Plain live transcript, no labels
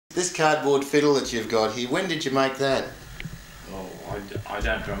This cardboard fiddle that you've got here, when did you make that? Oh, I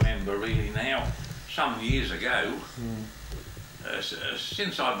don't remember really now. Some years ago.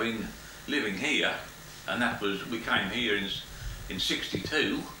 Since I've been living here, and that was, we came here in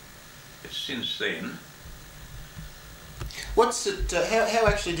 '62. It's since then. What's it? How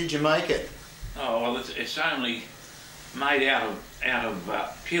actually did you make it? Oh well, it's only made out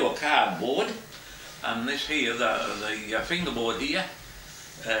of pure cardboard, and this here, the fingerboard here,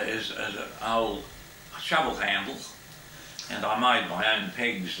 is an old shovel handle, and I made my own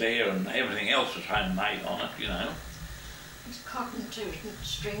pegs there, and everything else was homemade on it, you know. It's cotton too, isn't it?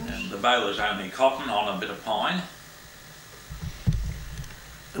 Strings. And the bow is only cotton on a bit of pine.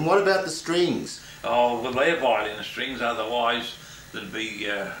 And what about the strings? Oh, well, they're violin strings, otherwise there'd be,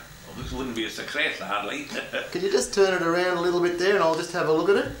 this wouldn't be a success hardly. Can you just turn it around a little bit there and I'll just have a look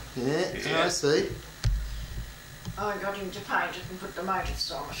at it? Yeah. I see. I got him to paint it and put the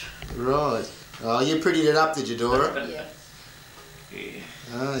motifs on it. Right. Oh, you prettied it up, did you, Dora? Yeah. Yeah.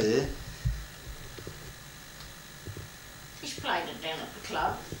 Oh, yeah. He's played it down at the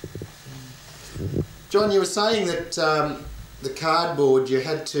club. John, you were saying that the cardboard, you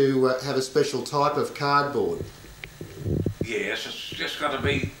had to have a special type of cardboard. Yes, it's just got to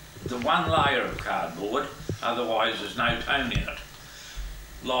be the one layer of cardboard, otherwise there's no tone in it.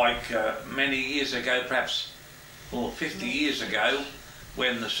 Like many years ago, perhaps, or 50 years ago,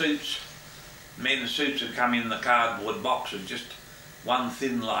 when the suits, men's suits had come in the cardboard boxes, just one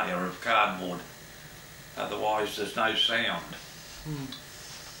thin layer of cardboard. Otherwise there's no sound.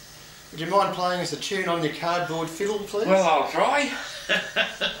 Would you mind playing us a tune on your cardboard fiddle, please? Well, I'll try.